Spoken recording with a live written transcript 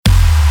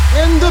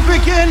In the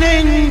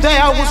beginning,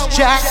 there was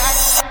Jack.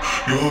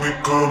 You'll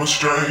become a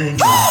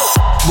stranger.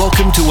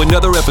 Welcome to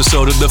another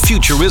episode of The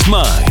Future Is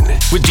Mine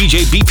with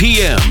DJ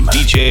BPM.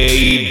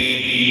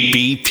 DJ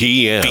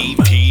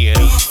BPM.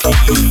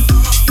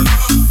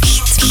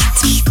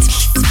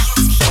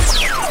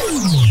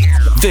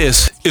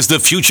 This is The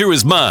Future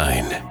Is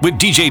Mine with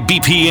DJ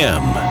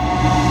BPM.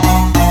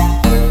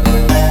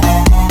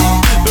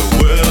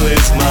 The world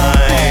is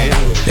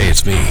mine. Hey,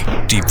 it's me,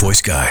 Deep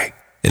Voice Guy.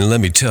 And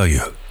let me tell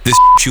you, this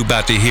you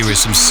about to hear is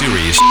some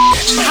serious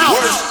shit.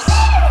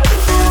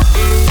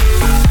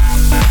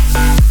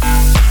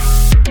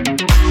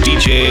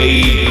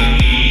 DJ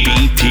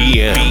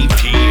BPM.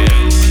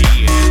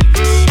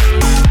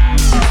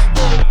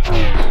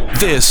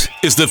 This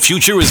is The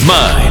Future Is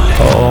Mine.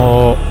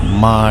 Oh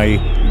my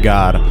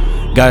God.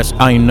 Guys,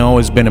 I know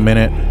it's been a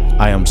minute.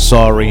 I am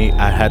sorry.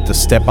 I had to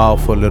step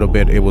out for a little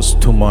bit. It was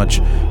too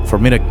much for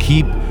me to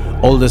keep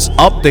all this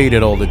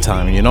updated all the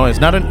time. You know, it's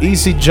not an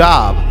easy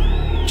job.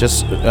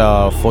 Just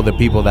for the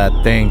people that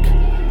think,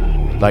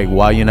 like,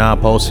 why you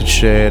not posting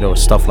shit or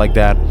stuff like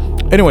that.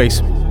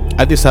 Anyways,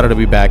 I decided to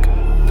be back.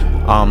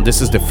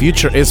 This is The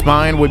Future Is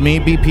Mine with me,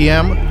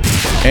 BPM.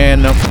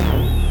 And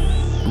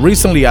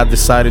recently I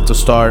decided to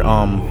start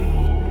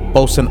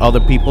posting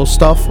other people's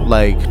stuff,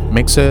 like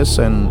mixes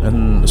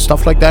and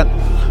stuff like that,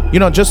 you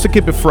know, just to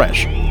keep it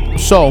fresh.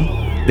 So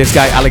this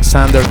guy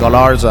Alexander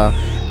Galarza,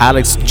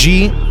 Alex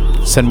G,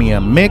 sent me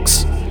a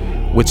mix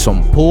with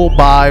some pool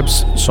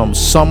vibes, some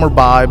summer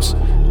vibes.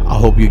 I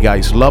hope you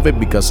guys love it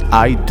because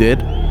I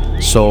did.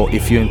 So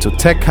if you're into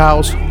tech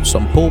house,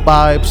 some pool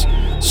vibes,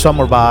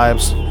 summer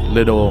vibes,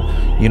 little,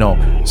 you know,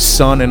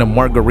 sun and a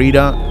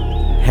margarita,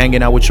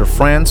 hanging out with your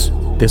friends,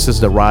 this is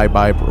the right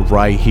vibe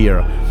right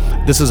here.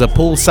 This is a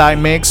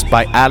poolside mix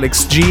by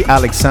Alex G,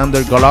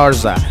 Alexander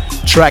Galarza.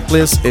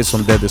 Tracklist is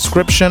on the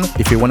description.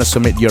 If you want to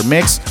submit your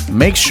mix,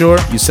 make sure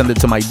you send it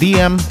to my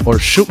DM or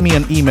shoot me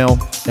an email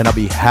and I'll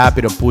be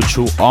happy to put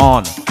you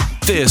on.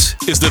 This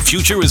is The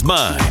Future Is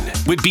Mine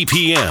with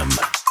BPM.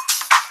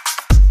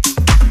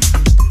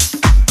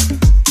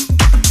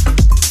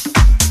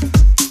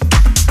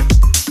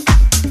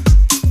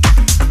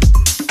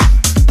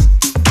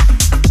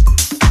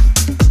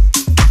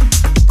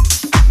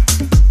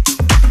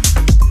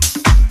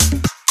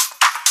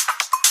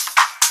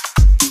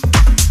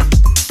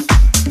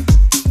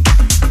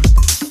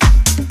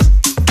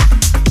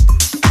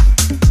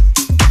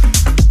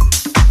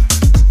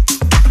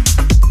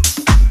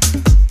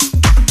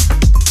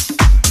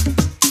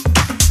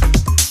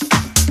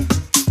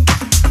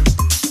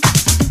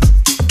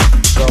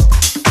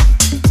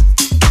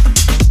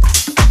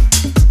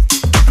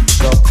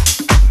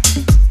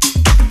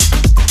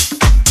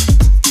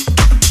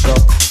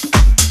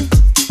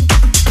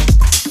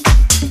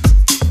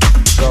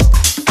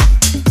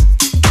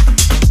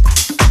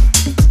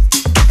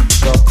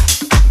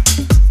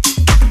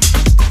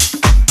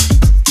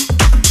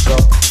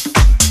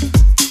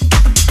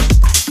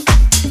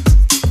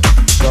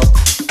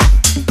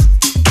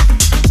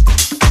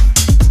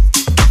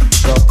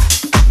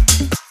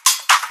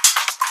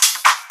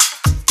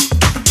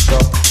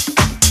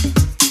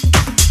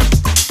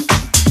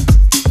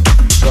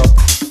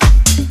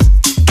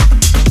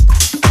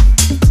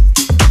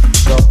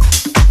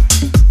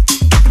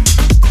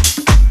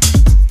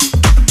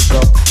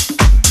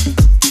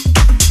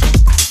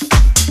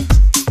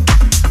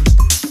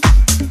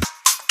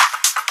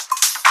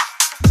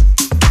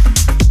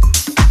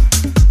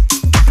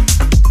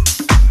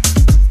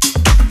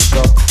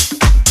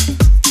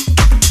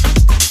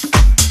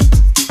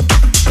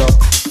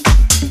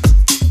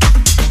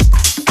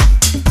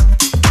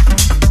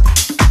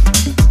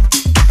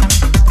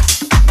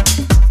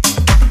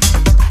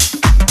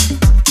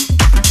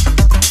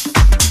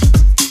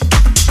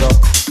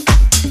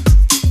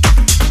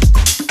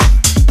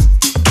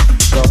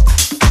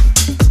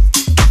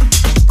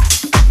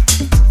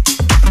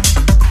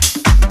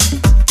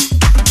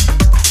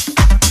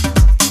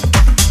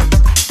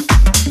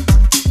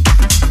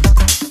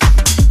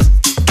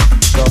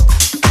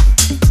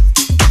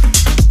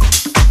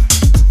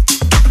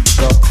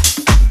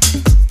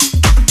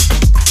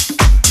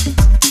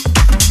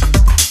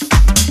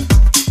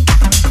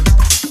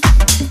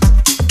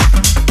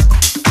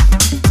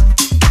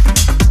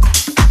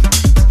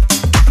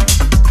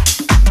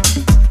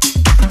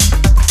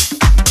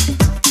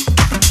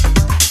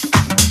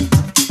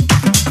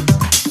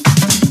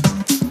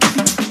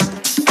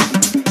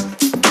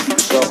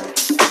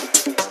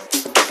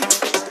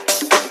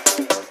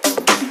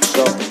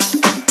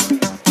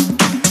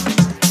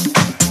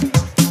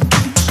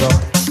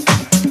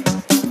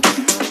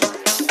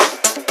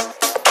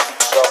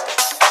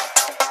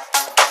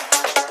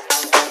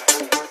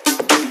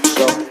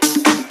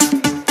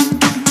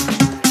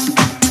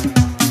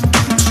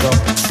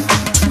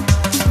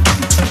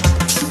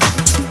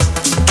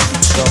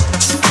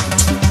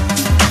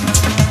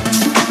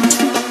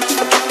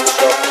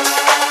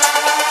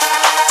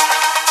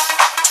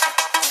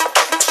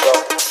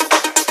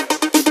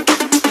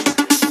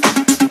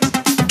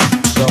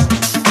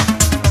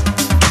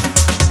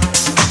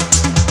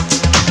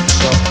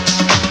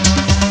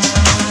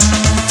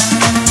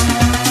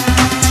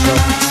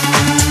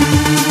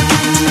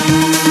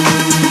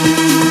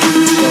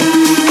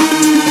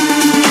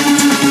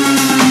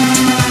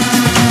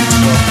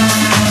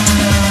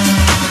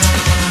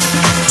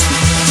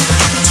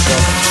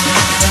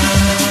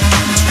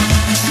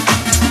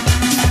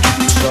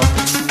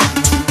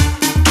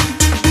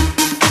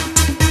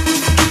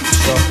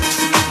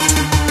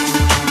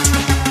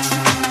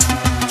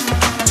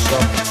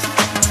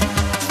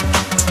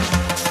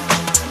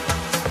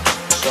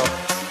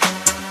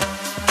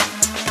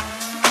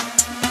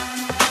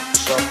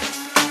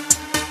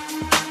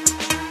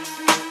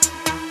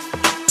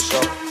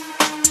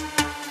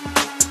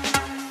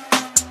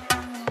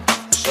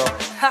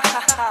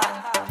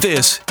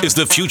 This is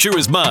The Future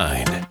Is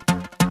Mine.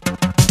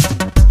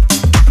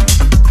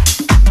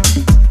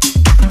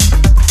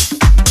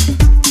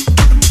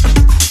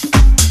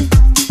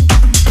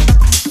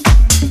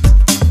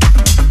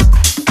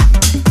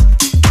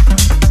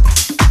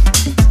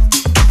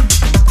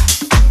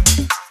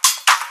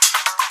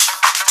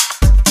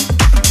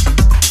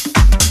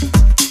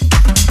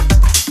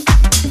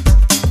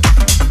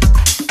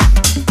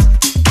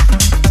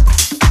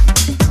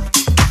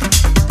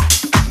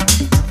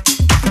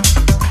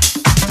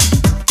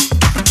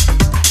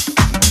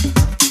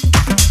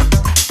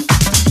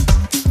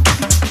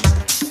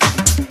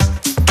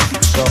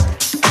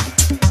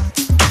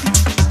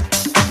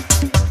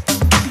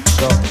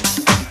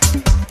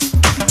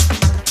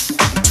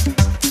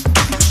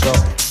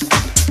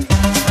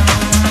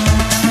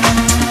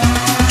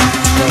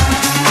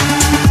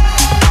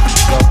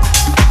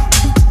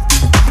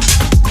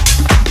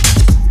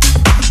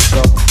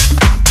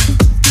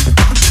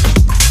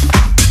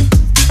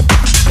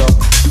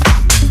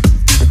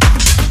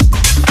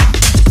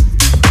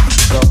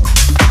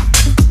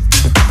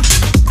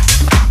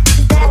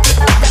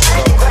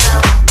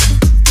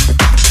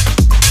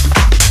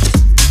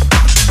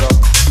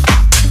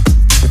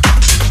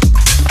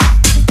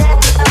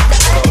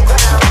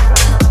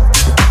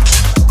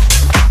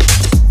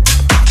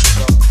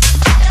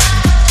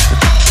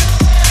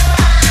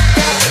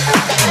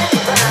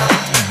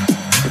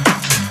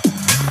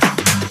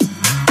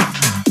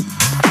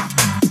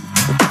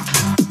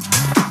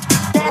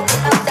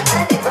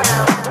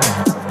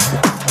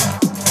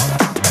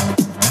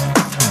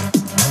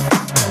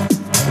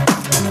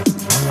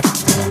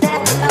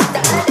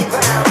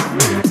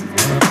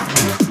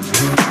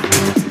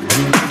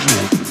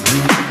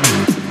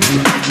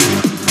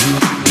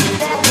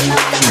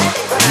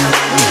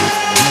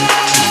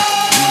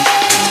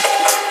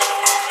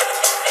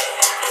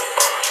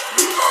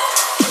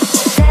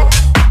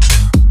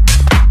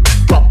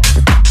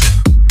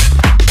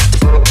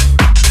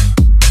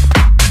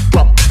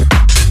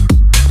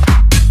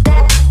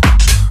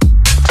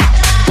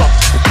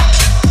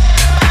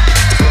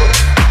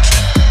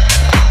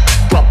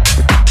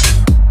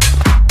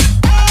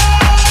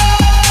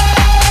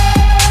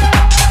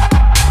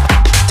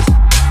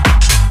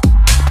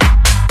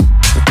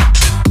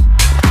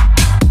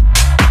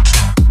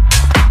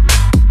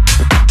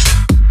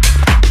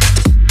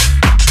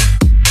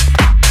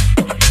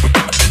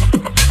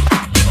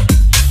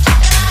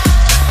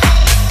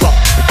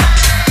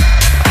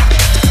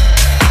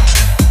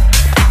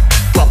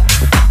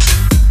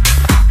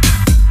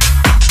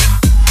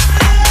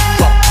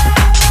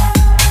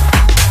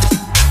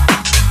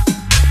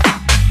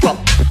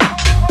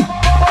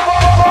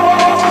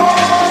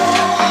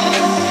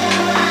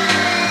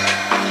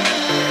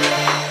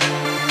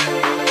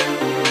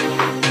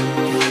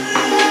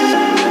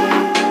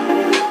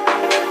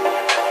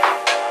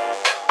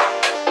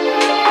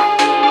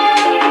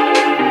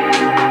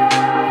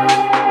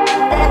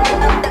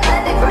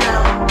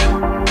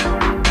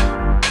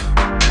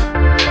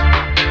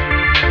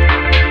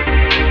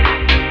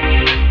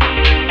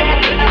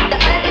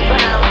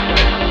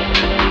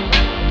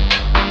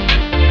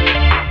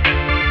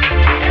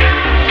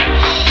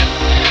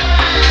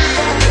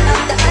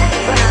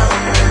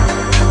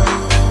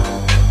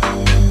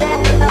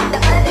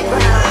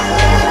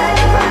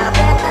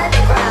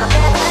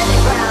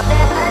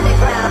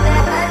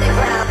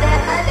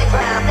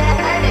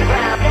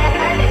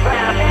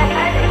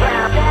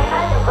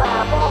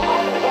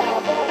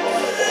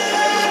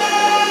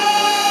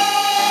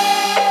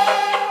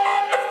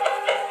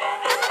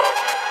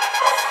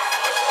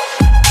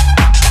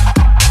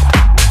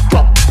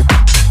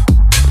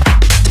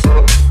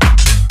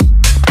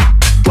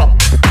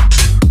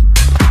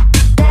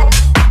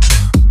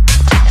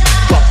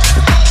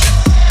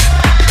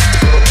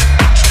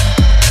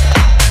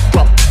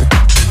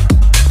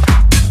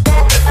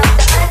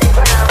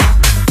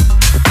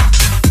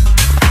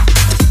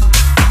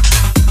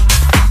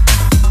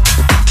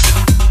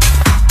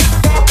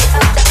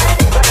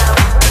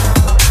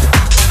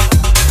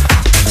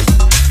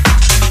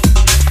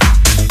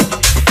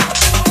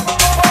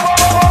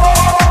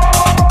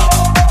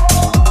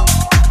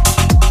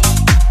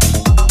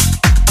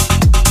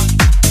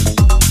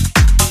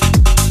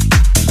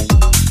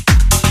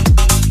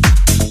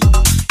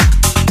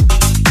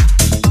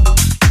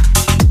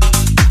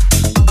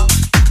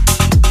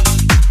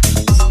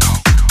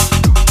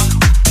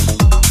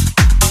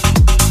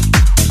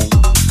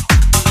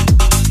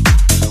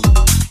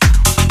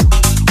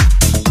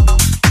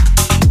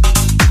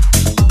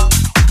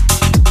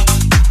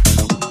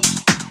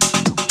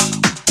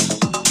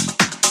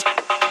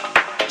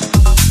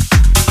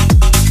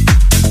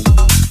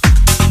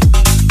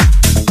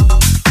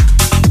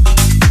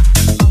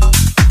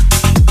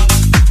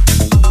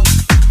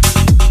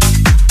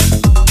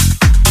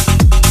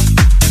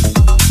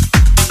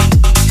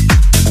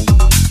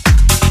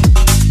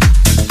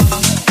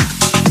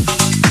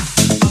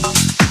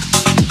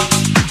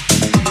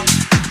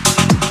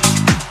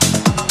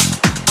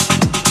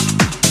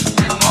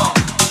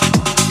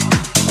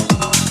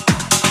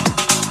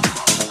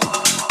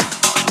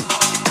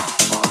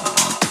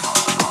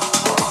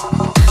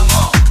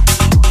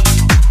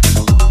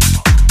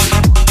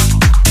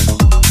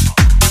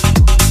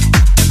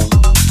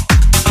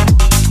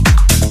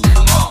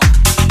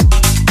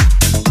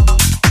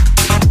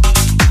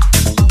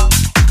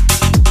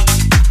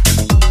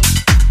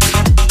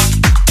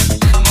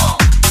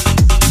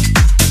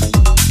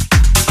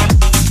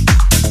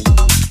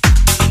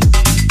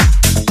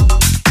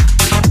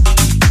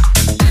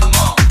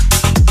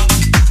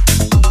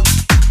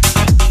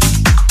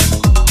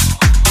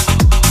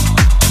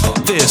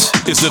 This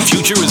is The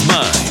Future Is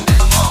Mine.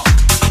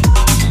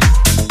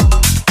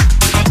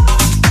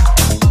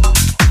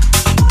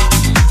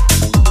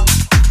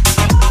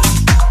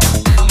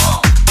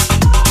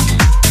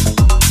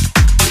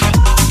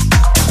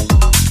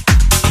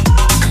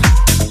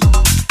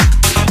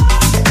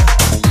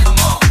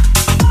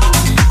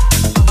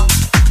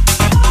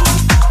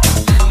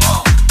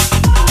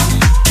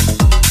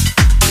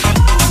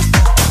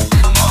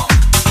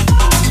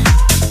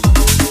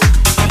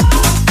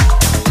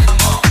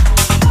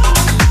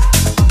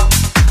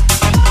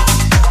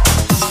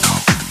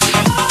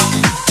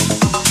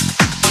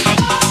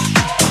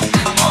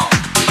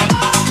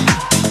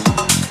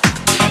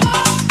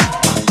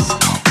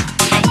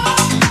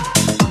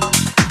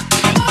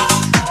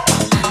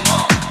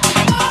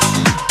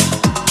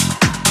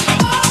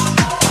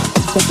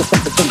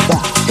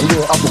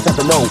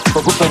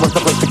 But Brooklyn was the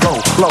place to go.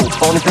 Flow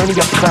on the journey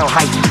up the Crown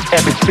Heights.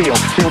 Epic feel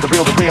the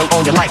real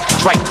on your life.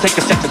 Right, take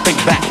a second, think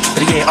back to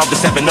the year of the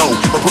 7-0.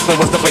 But Brooklyn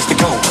was the place to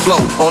go. Flow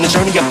on the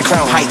journey up the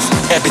Crown Heights.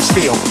 Epic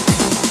feel.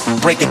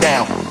 Break it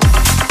down.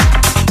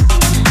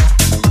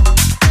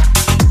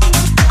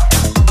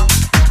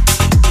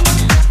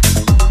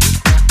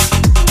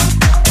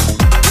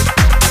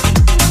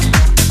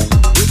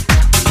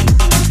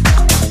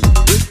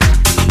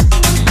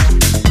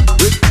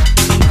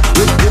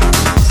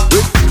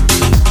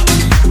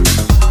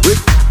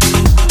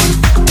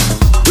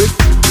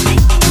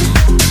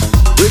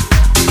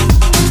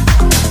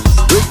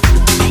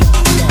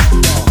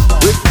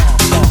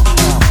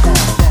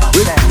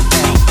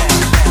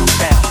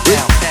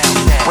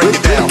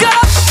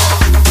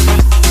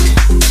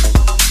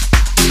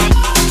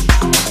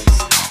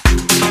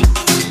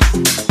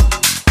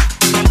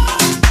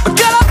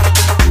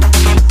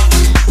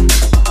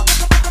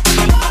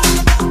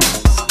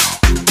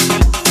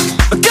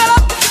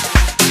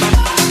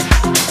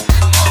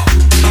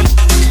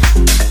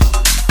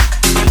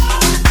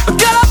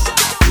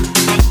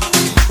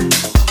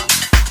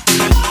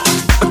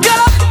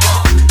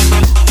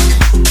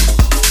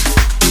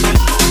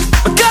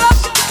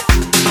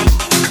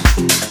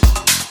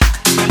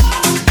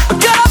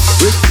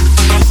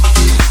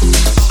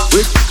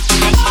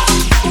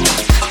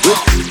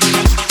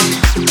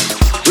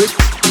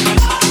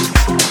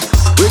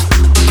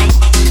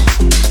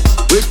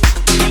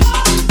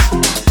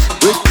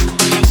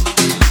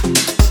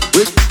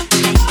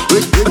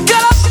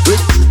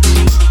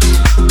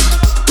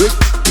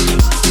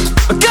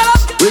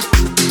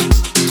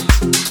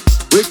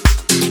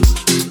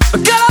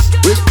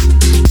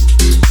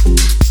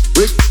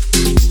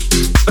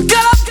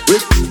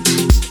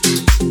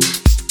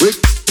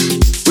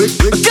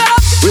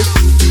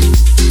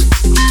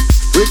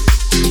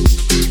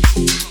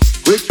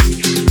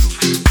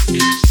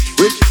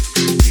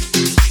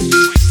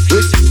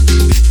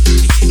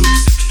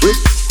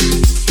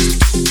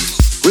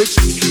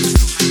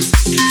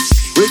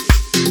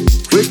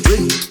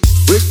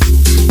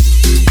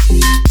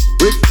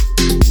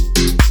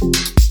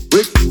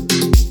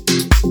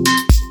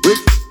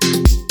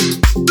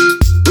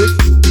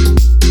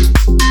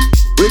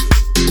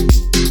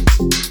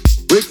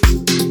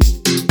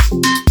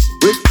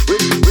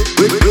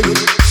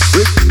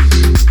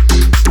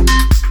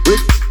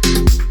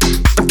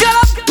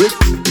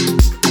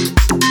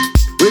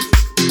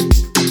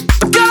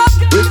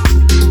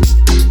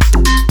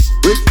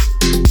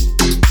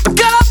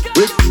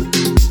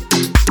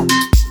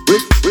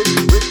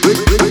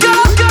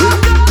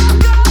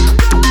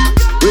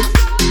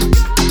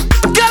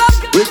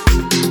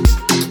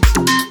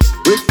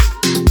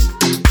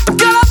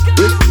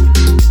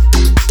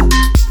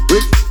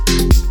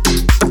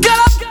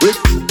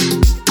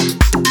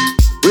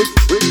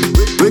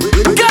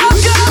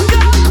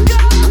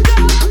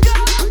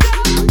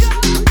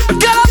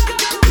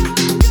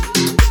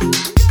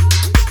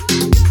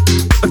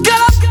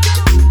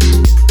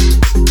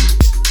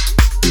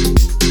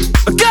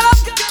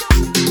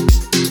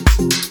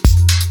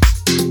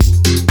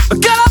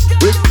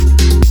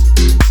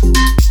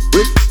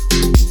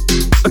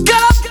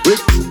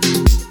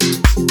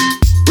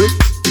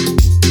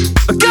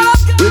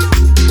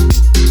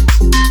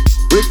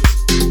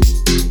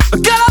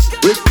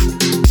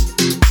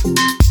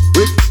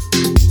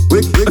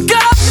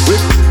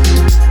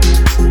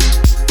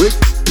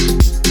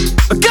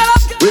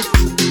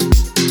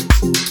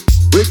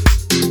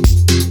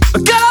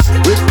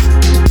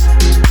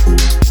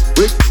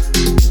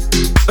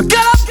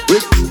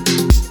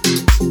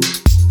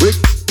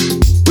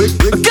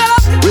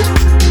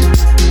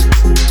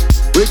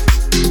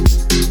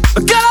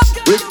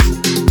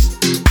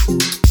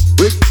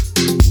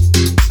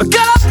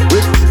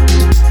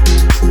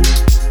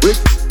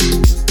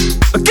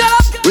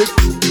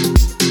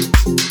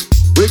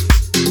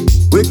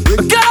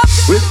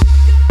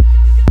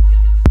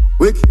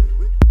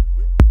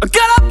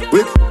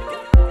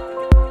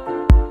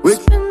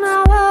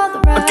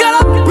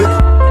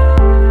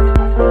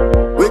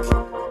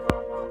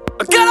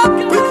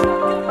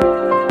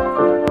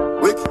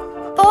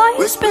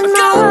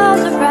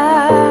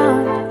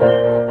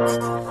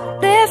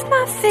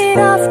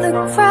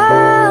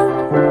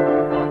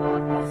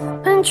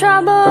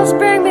 troubles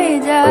bring me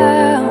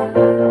down.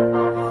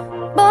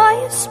 Boy,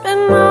 you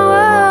spin my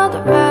world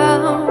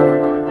around.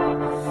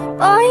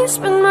 Boy, you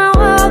spin my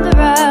world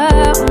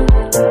around.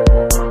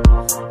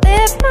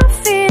 Lift my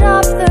feet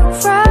off the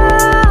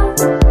ground,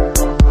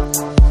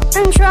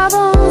 and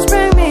troubles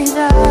bring me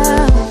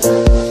down.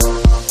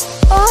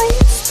 Boy,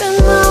 you spin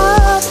my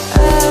world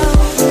around.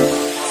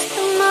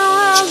 Spin my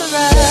world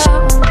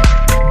around.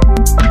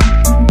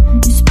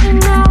 You spin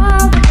my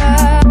world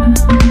around.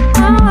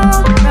 My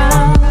world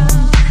around.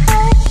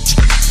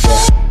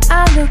 I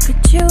look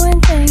at you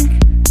and think,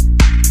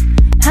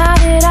 how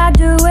did I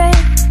do it?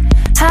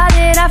 How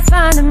did I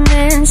find a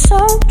man so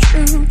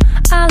true?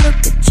 I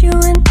look at you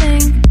and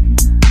think,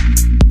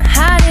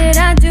 how did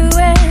I do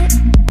it?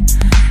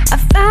 I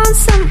found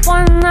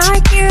someone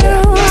like you.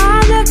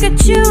 I look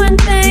at you and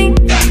think,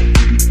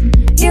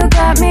 you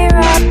got me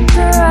wrapped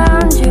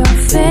around your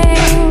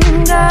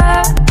finger.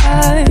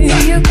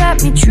 You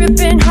got me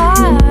tripping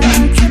hard,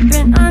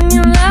 tripping on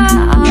your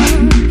love.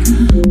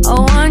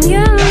 Oh, on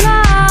your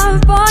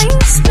love. Boy, you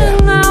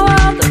spin my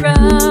world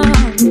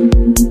around.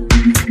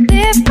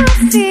 Lift my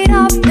feet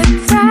off the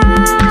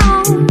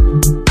ground,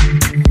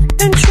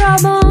 and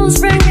troubles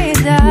bring me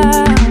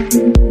down.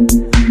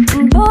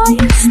 And boy,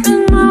 you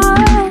spin my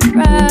world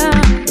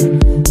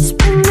around.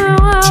 Spin my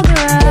world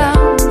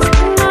around.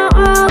 Spin my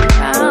world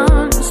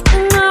around.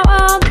 Spin my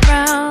world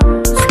around.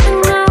 Spin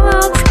my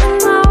world, spin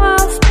my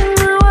world, spin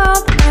my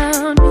world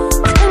around.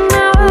 Spin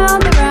my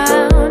world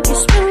around. You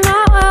spin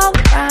my world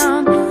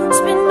around.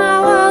 Spin my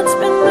world,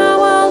 spin my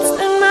world,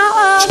 spin my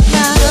world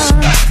around.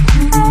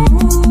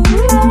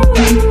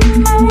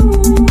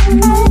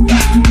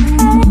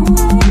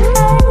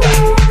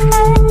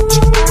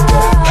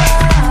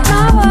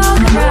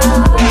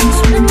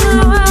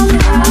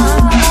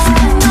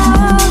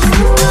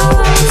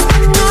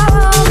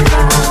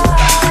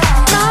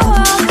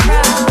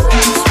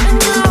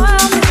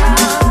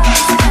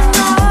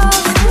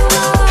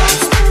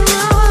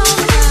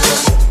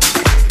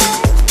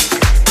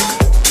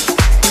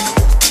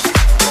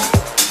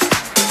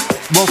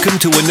 Welcome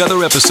to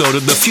another episode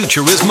of The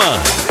Future Is Mine.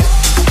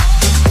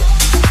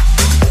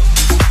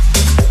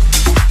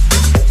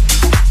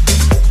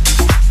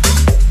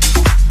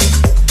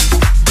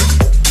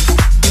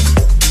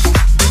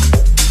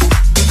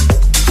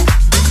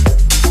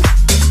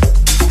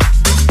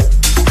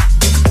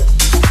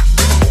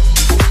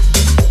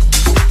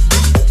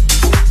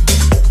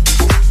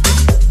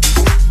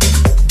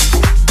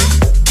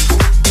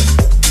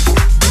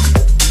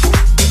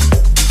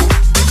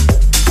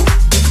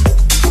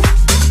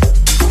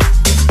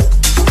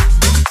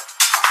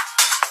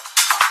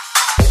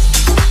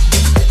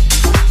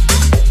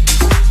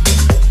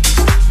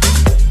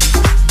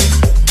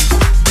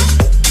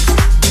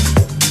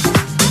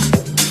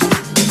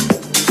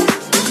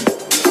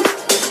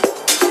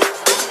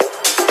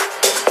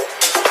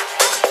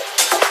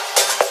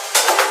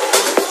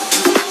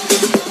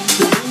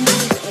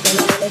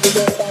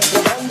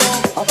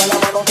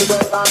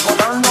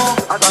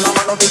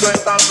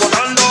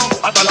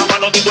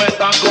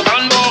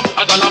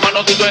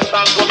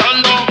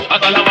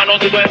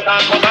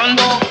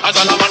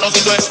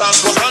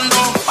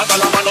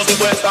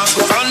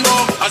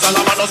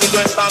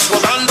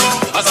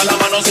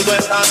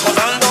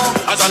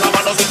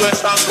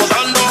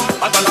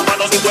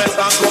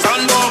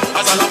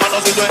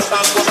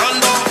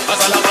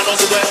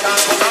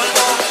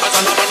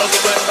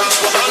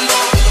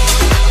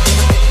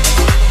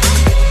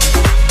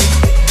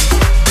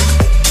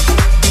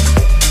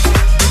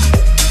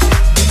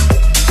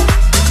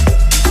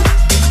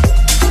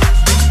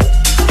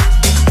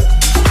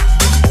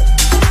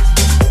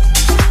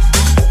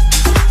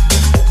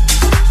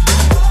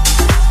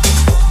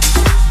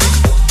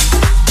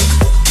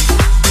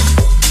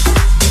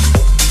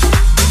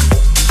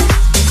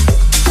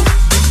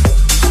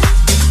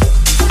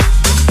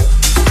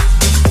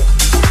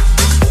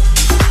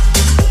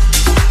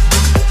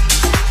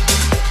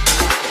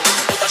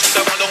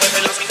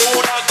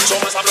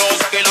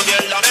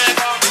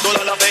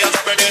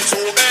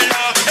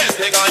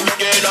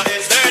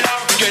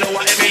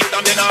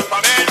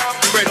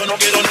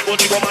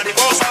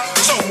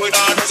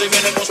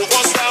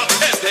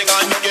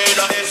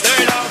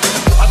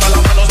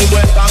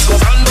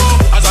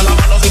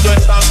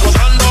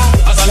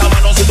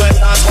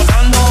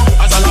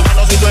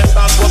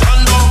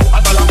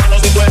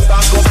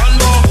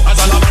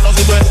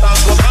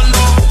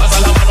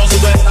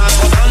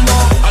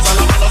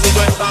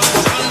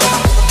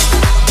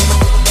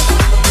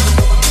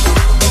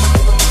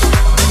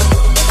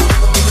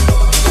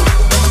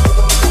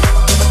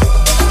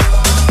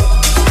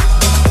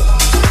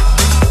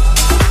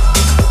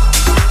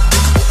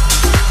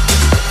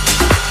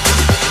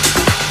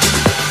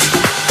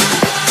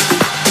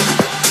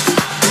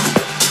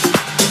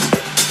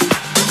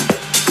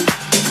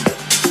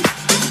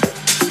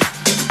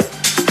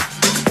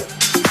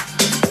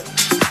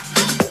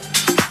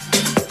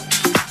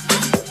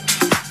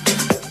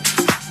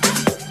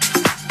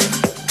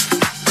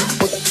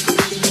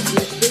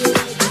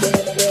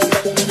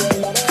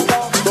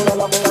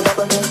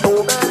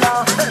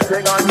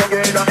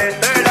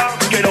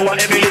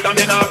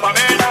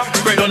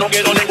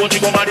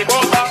 chico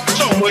mariposa.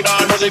 Son muy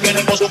raros y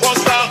vienen por su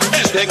costa.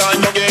 Este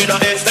gallo llena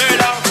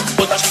estela.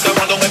 Otra chica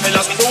cuando mueve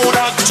la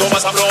cintura. Son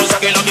más sabrosas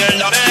que la miel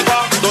la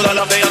beba. Todas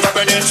las feas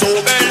aprenden su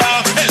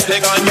vela. Este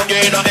gallo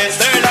llena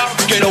estela.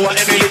 Quiero a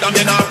Emily y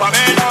también a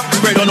Pamela.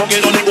 Pero no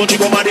quiero ningún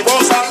chico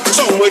mariposa.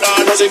 Son muy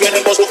raros y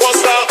vienen por su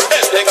costa.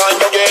 Este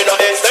gallo llena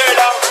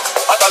estela.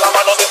 Hasta la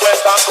mano si tú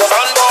estás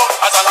gozando.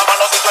 Hasta la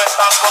mano si tú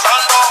estás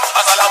gozando.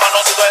 Hasta la mano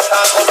si tú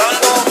estás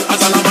gozando.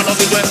 Hasta la mano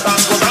si tú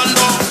estás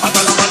gozando. Hasta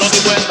la mano si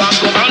tú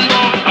estás gozando.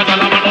 Hasta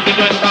la mano si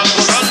tú estás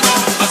gozando.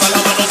 Hasta la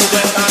mano si tú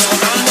estás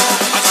gozando.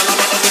 Hasta la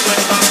mano si tú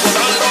estás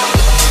gozando.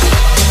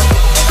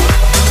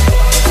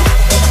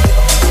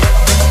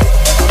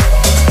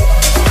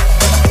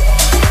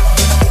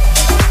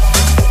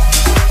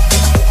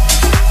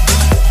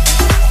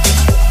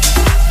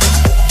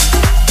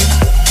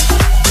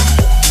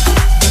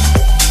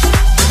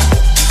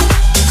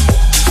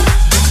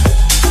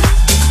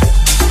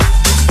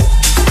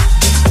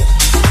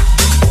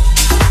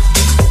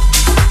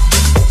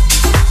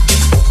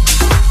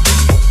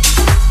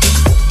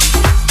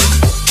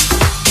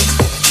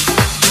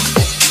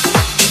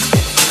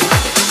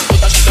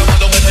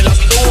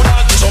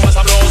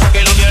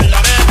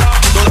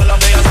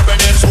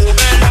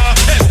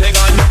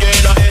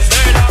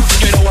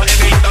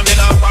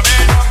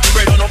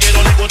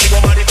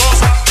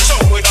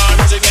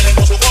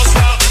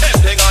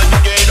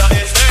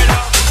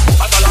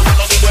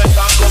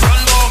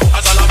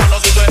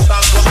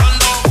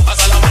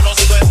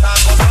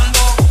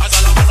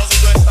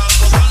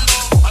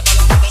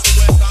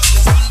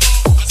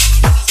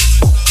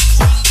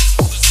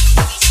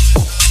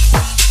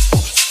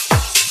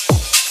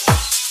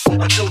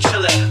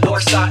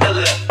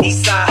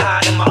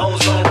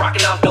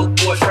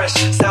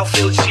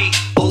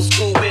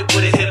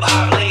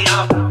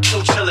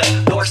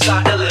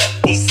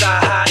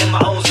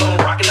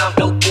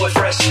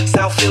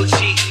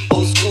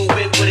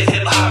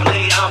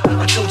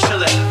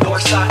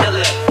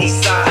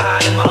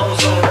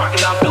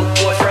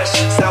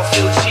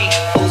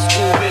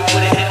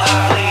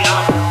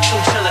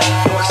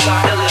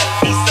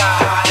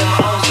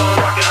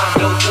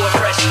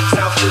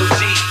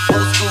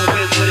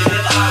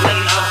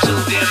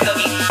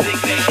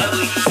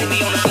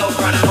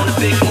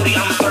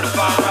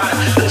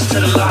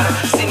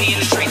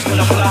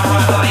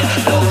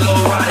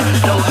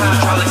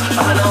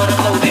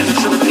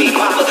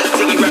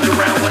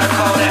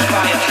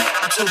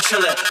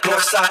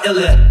 Northside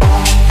illin'.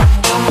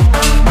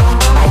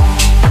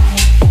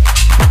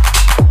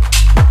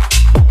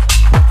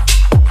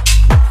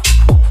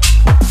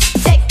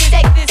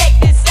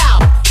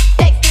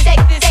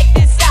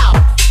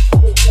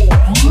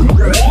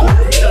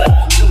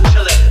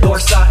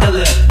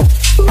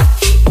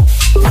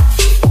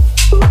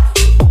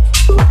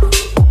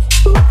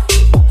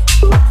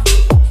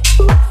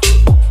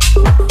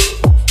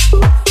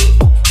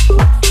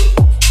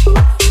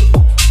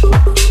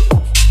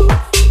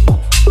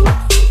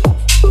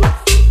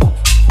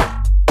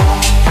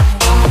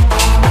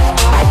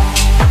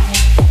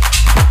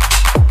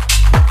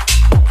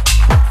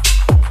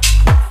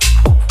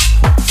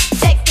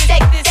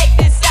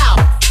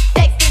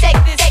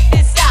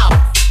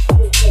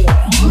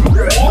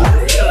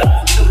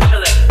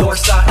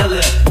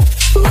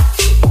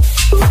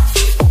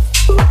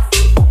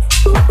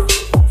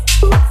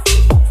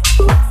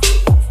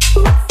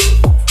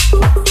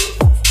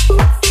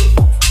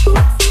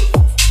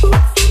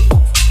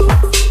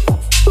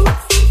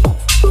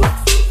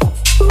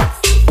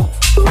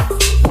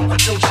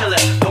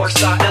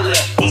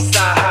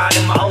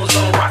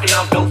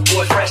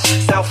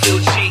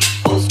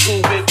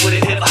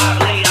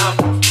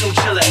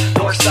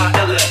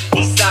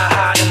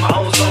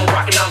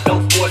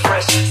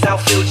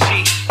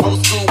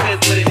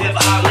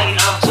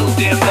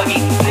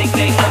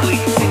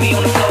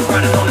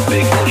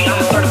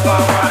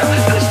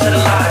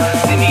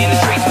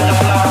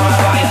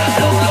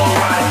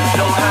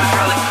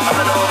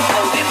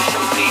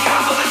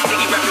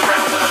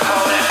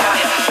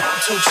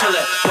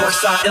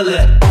 Northside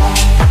illin'.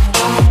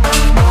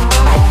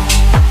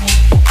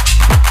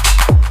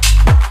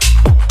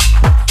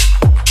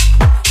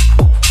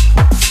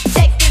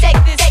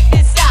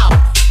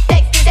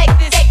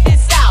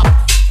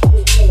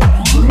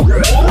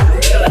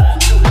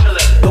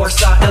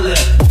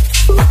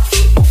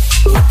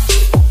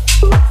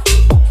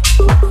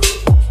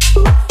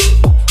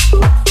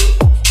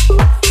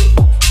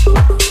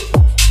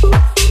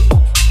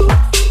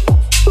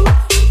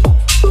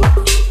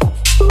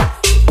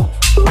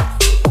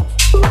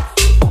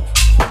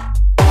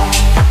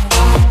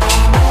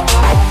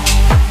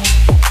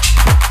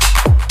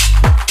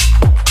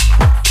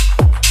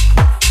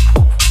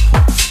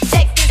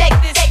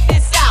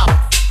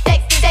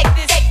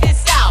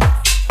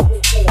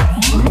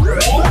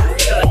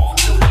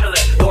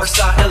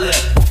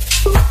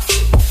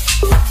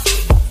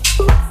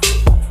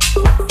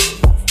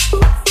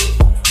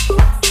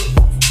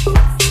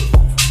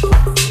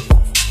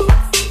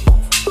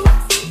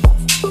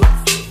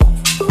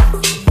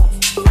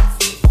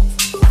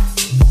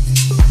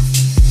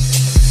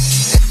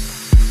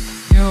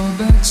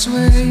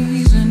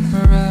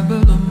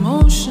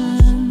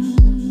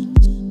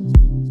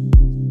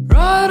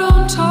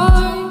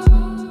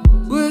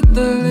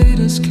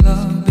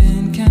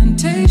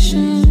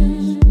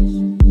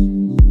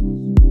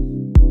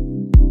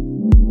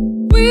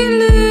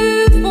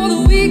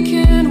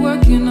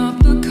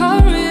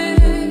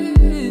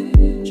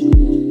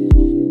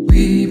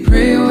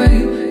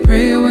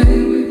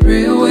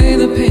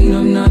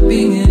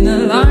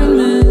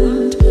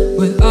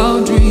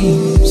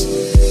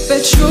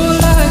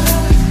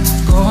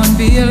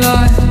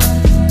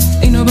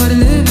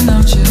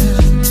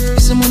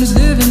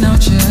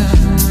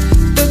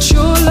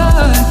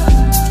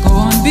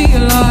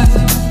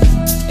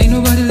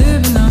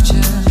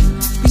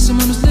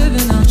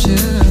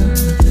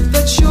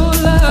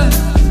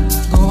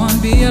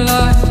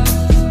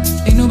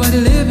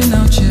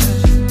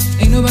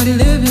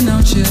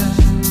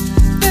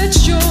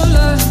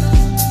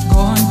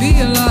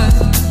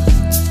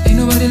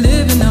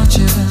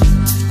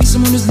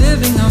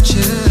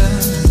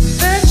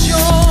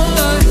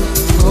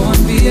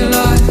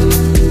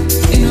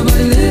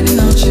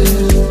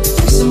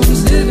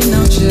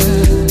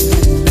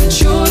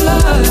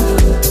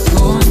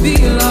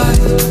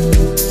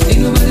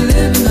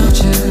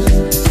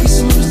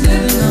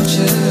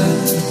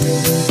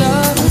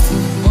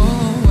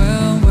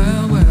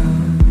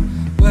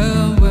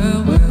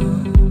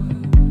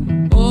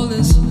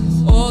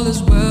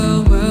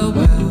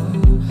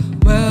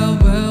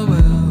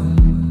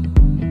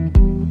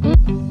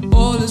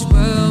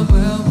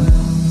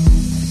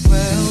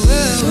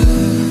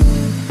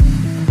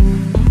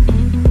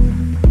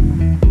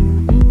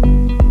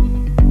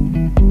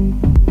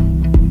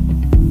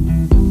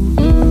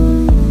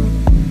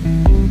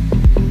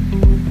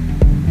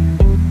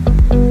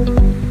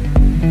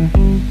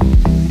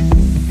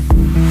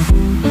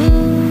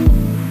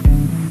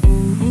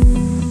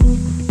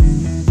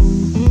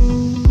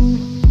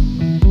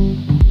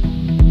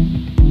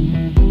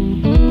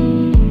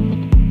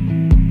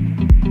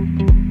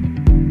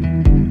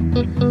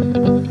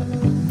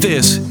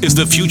 is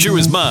The Future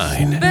Is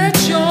Mine.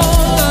 Bet your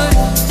life,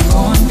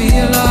 go and be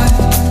alive.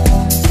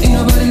 Ain't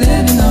nobody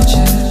living out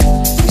here.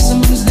 Be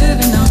someone who's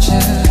living out here.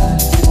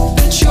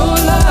 Bet your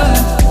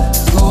life,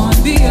 go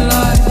and be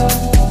alive.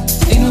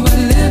 Ain't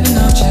nobody living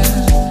out here.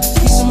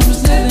 Be someone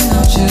who's living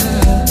out here.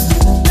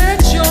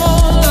 Bet your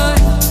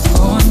life,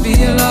 go and be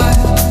alive.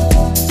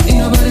 Ain't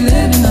nobody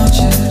living out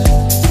here.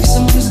 Be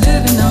someone who's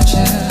living out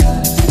here.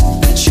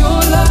 Bet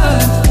your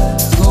life,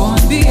 go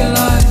and be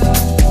alive.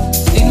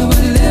 Ain't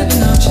nobody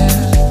living out here.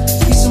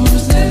 Be someone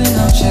who's living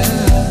out here.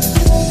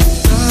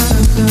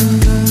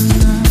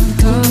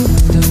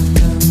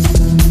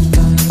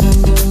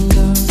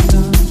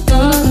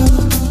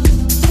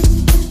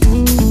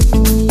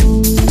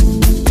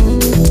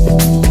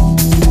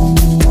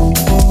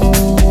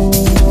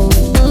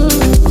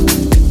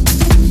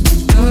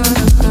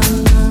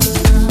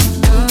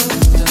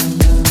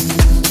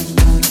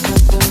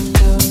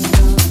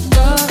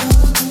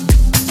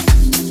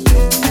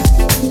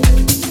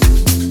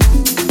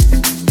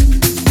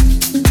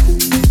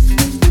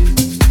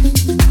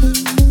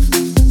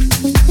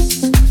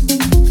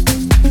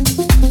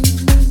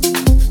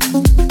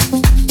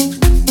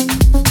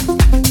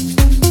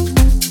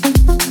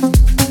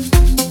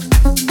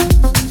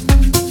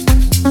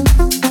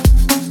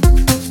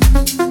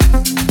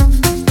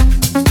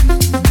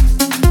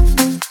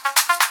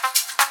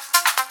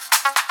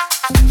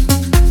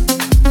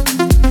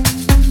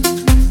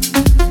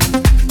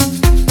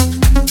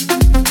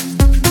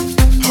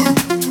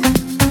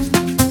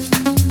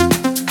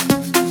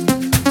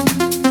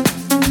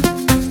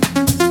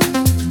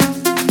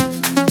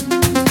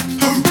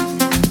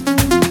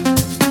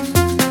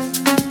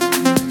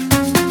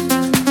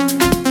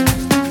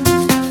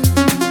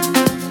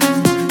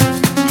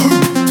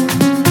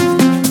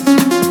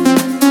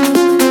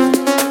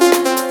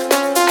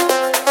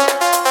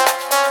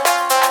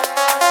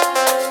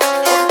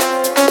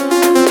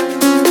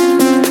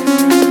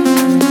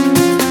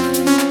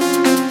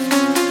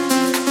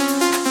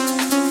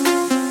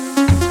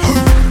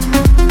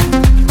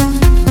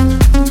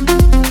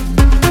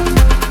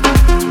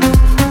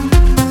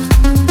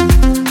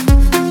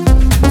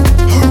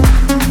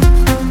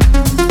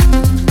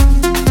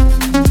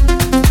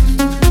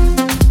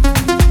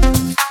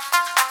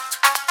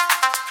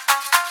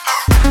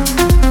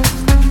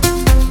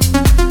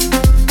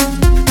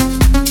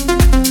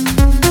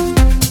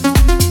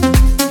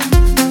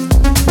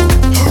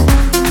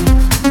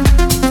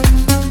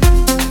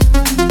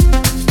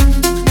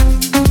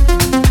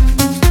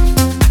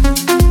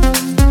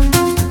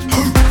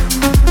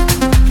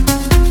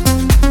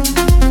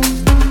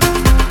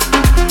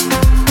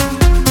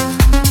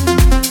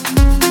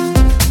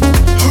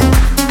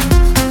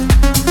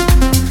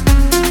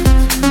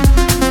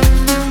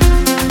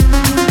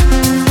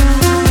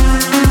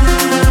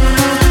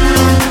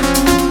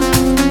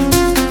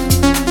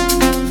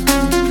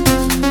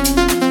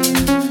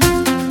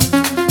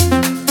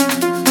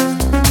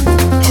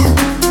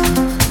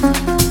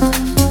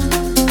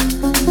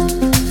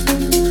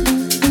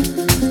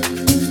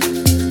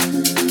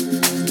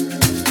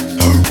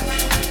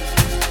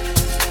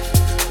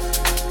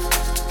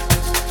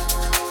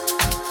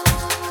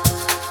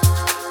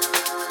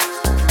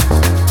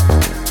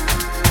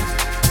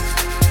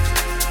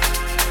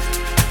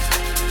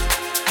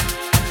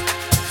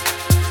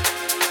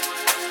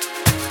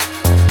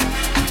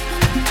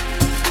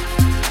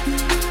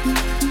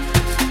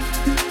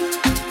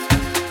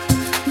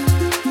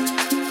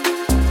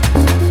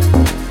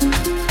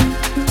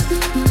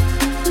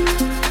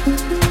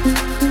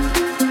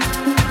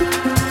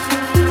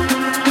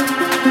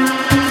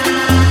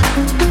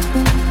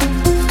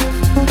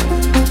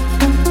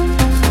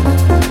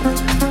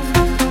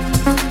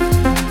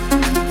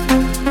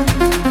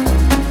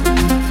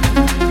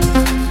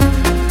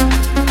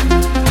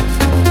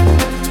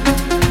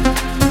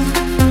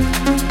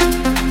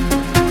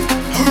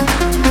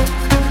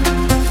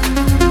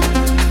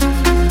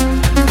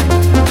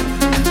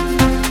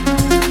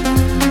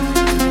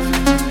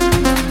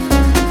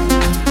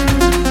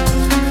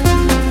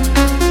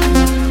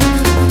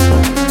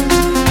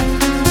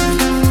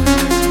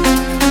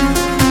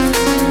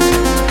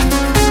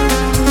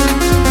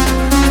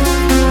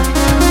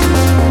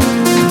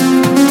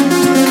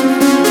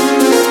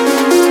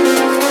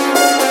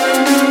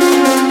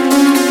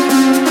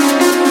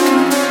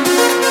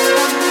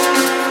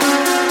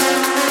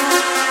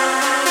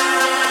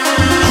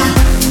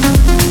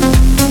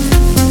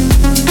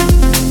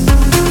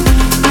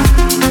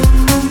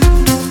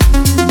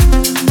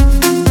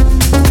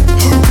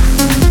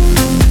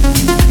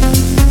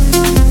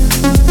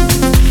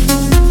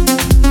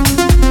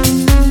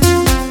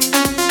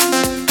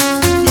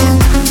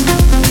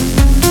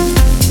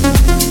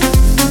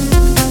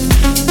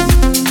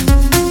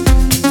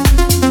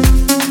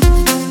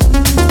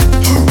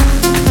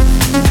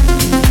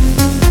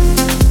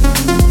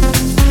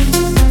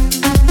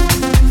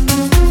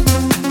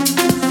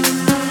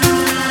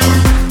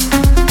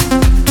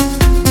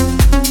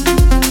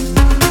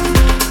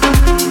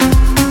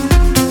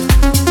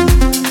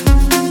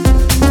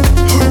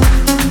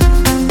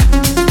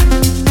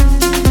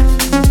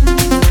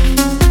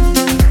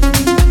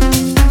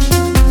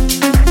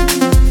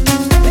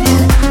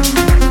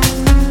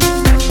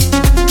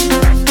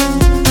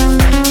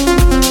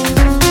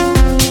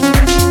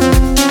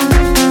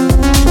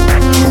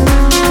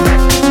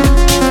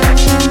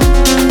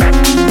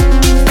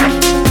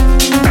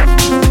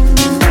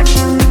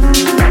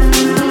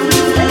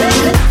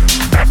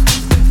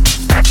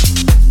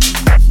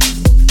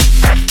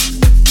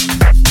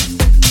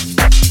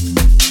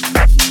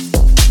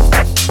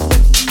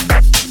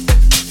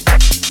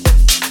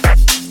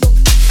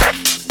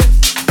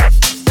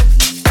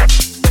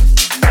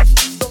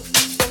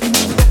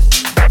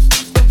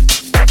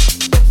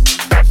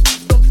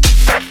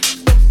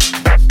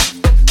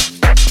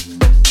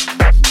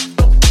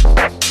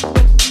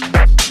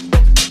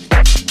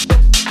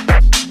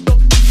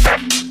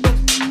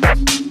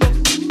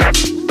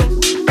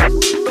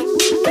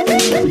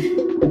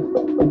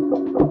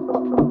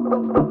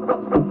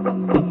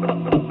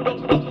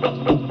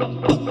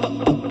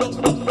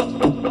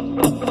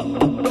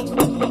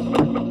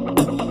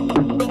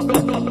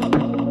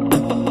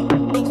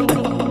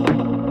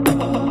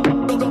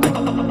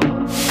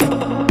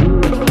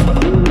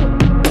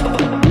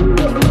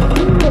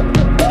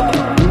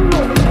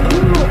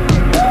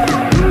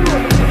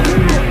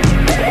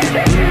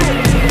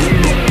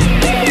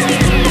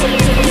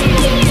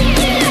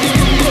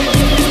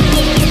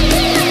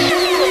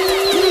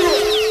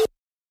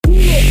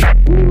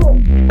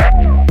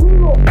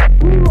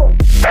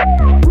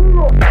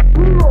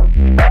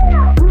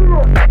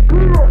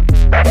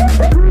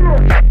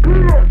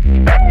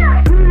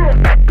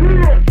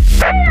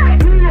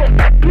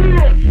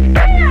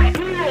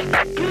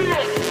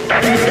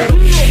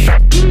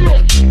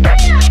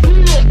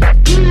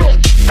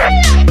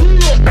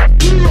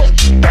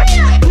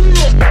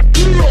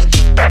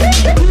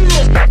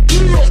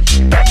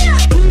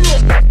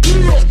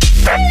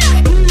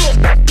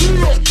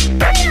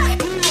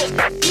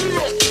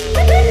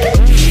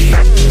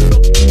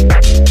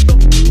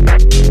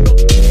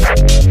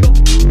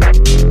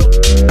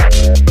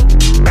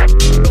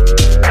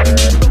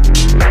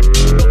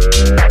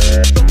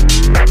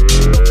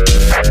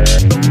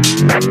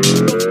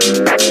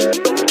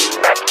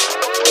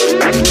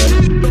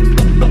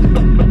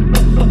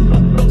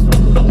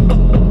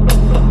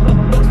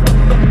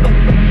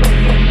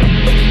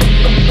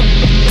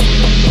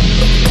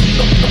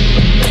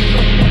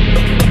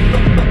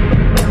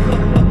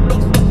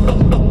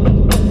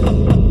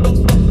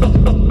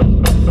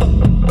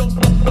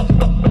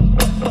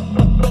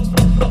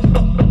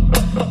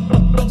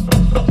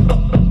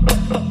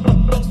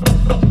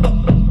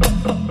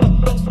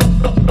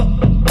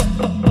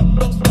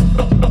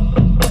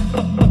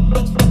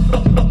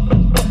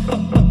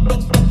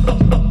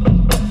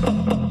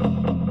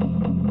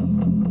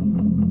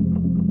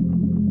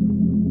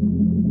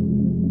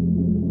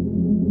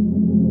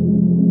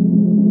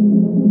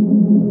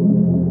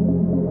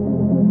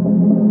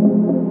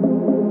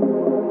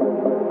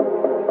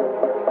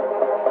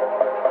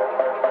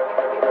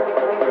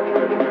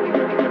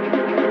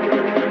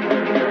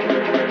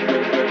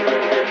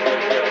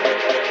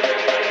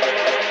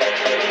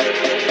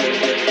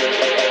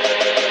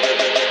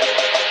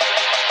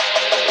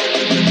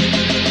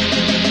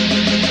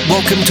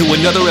 Welcome to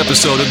another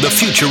episode of The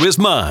Future Is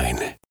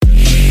Mine.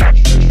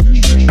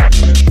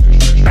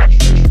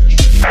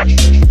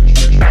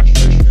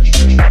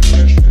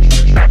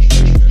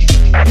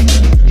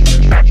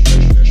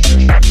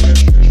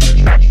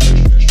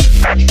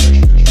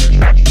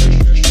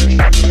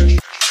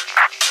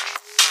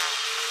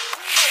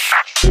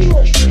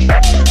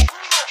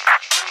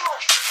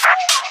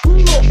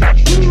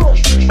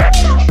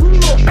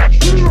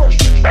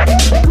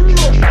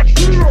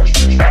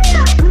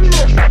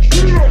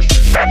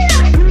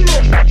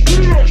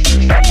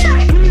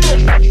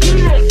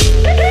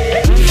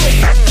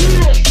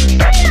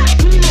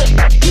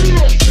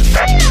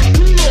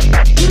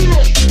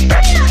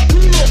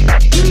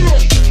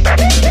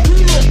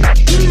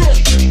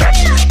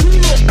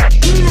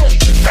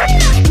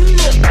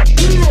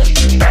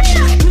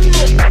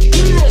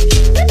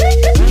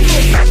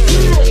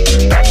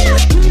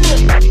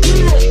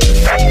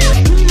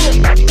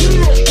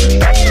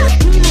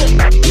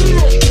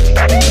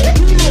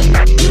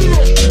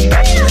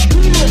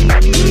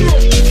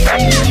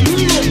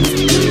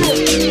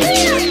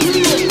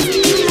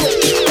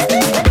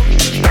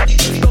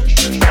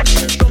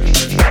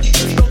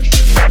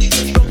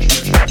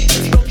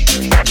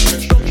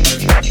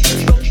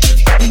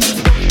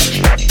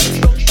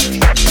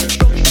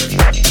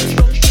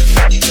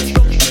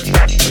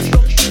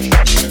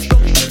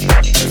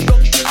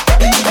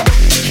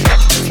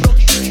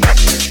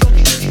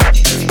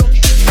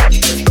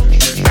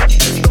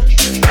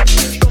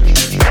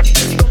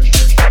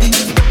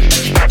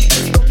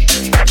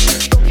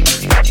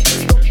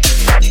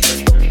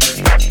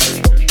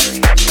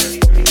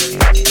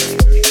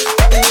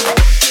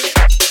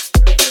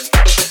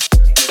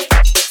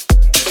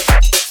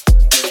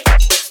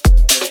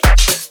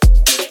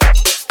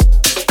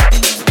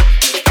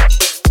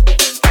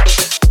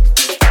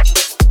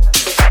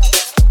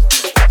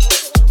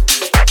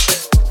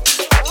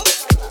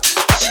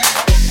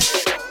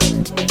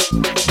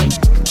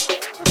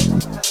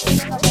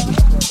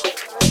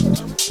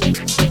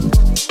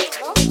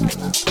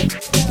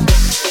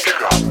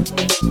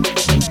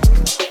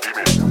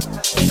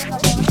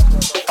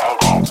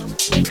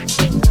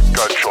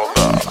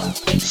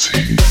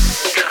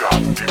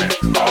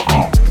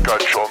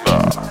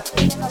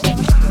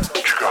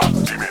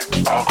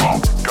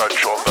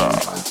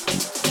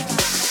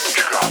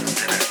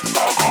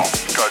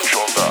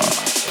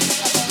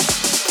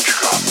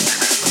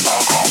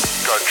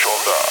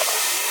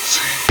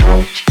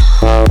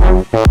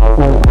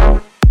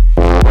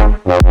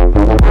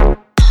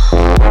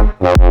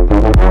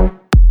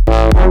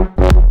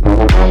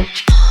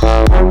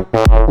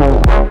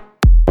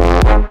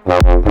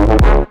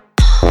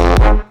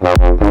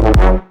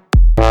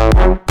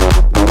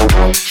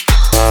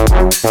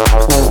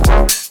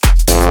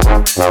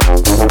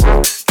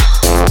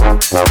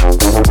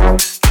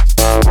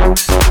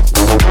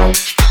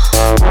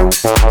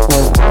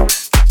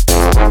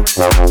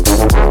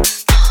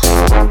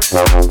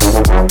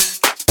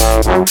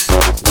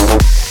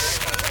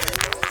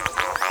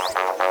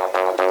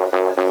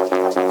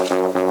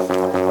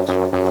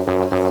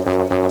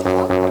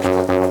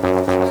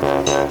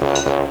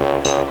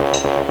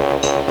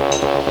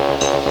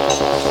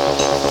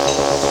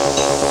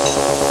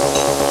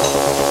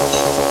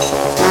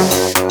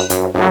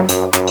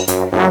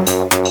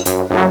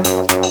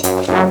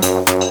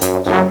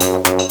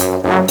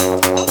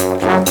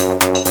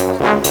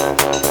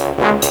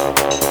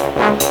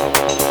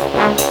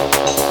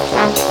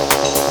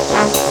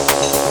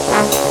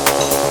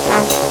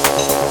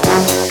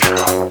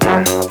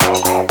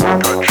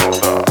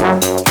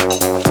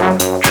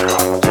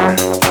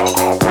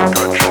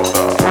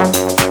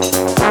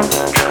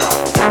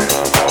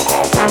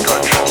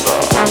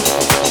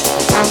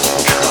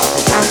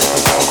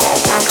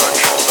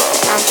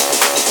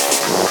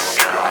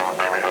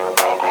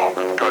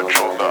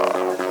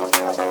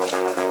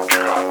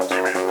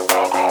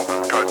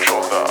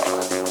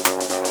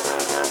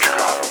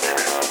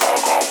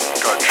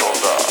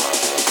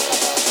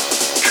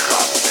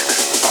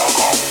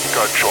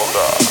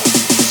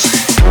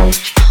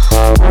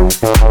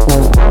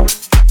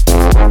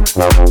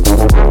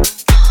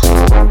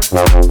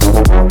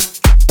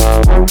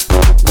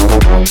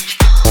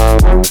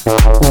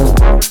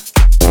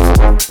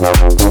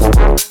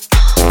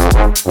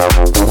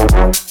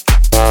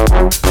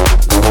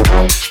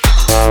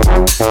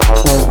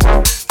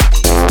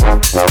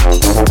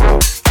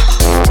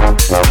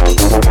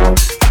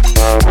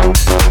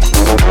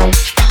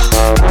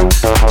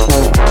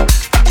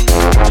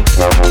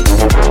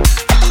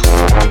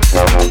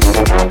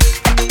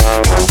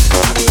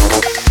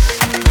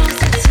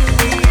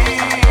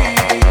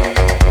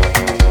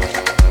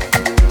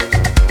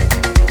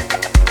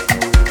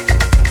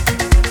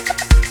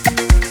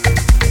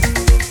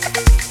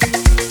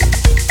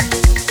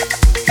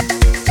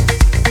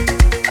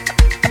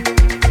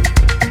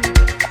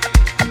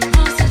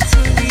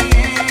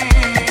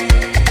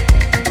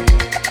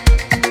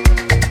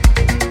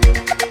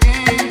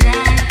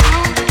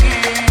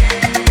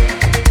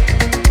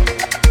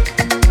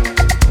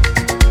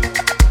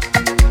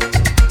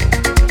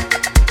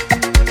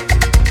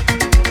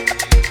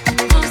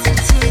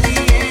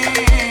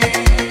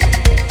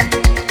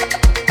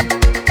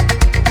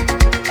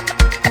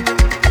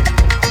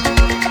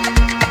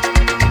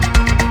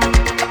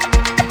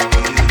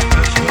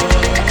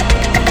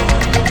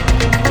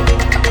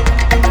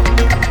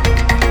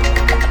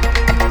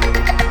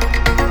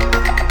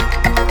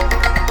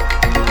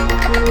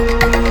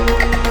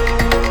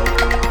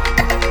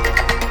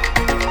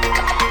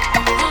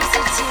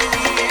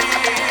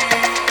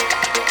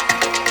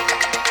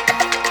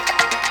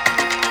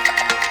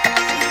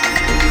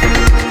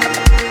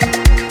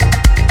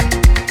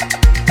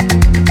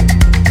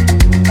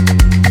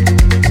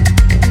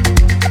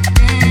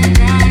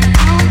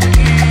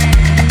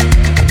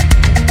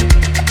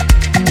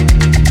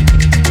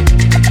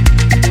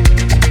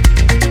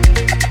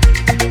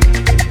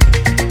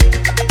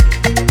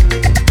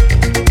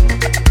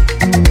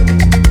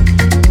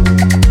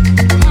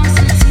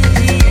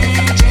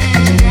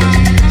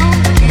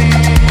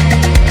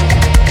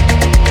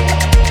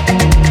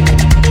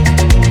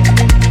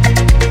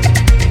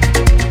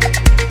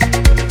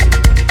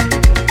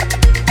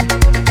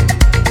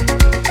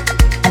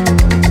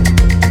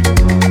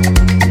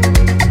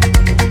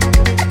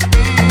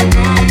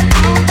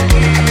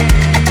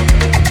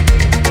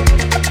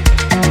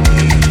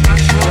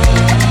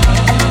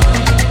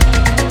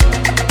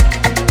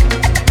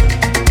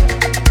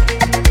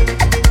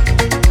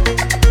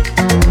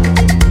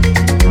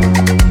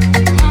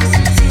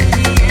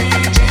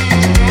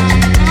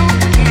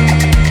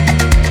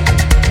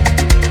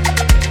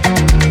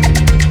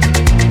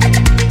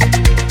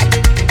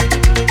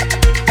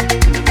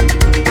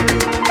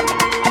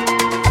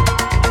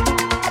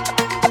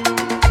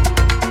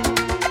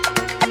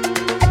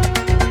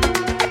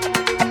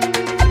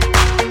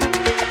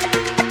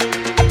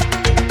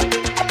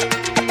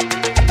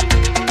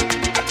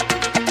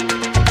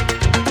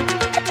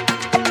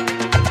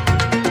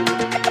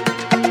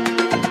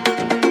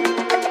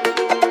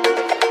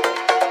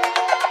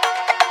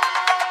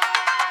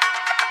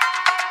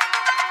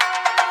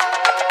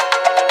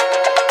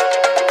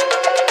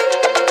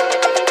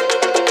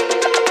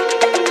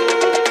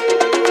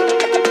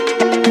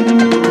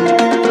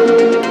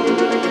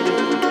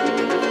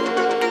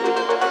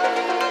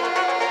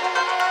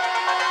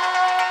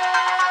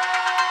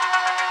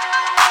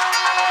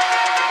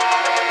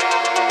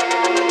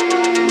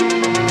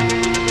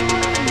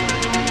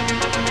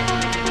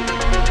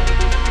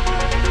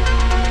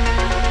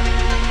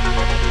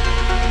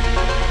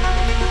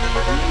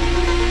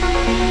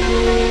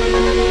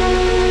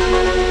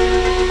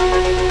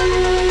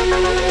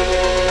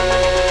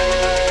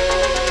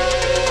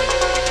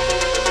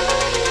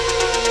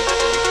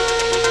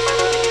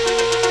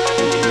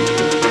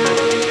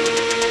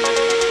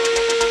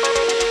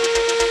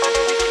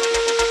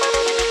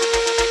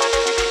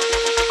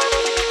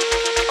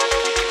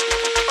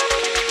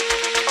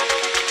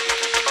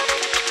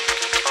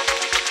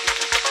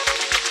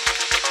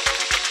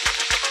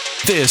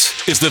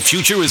 This is The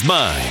Future Is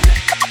Mine.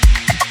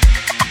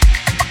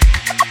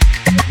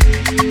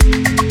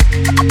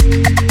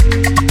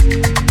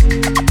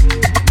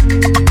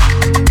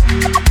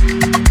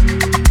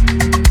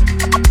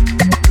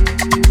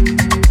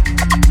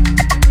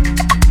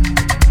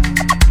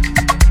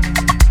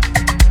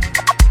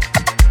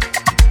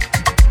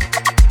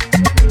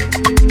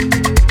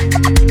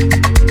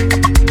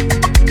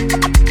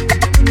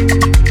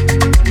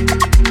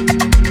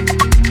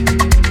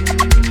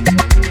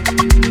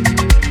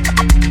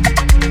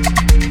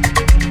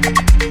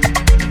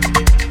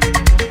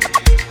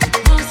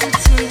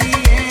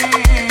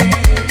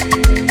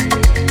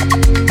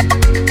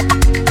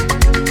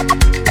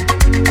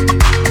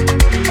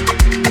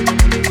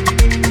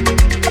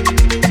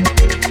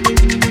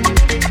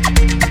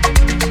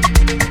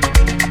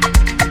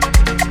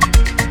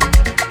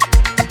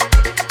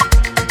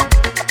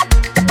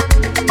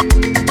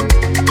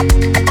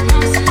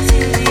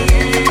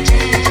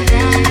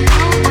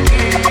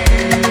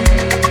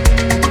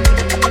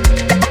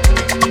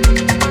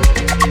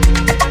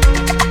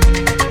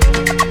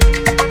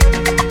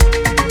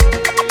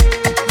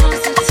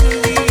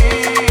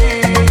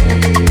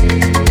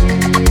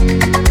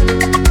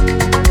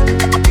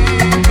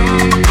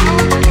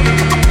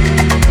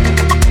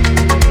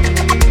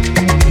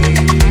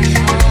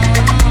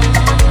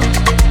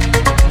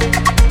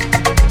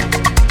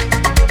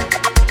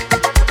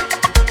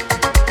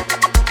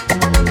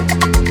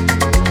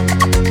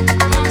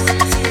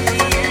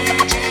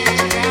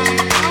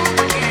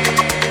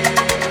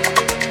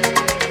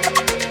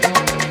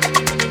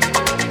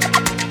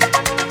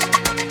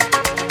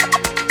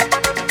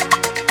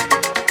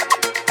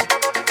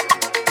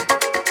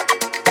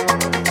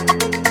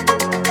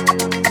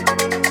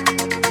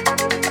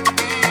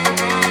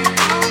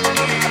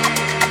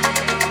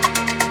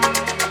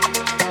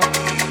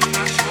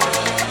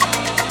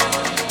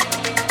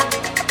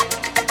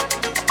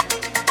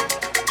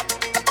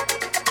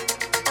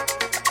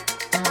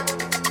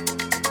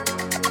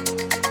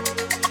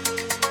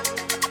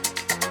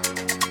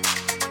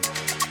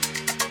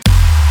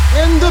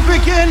 In the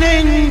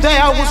beginning,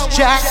 there was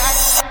Jack.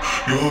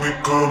 You'll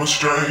become a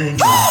stranger.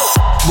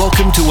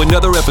 Welcome to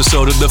another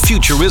episode of The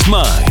Future Is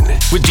Mine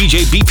with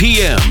DJ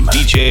BPM.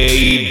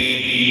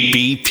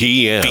 DJ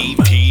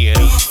BPM.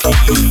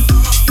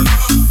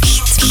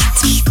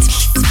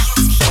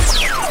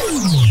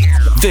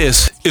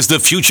 This is The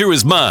Future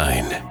Is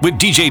Mine with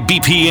DJ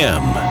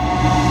BPM.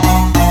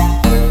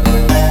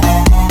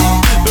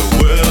 The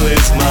world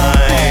is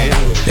mine.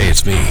 Hey,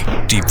 it's me,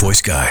 Deep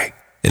Voice Guy.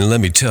 And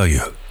let me tell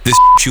you, this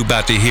you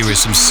about to hear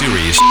is some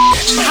serious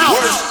shit.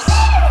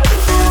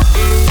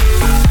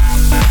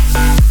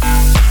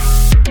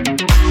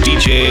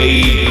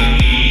 DJ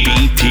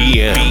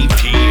BPM.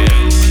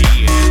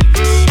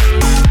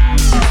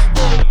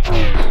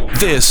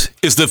 This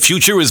is The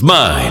Future Is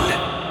Mine.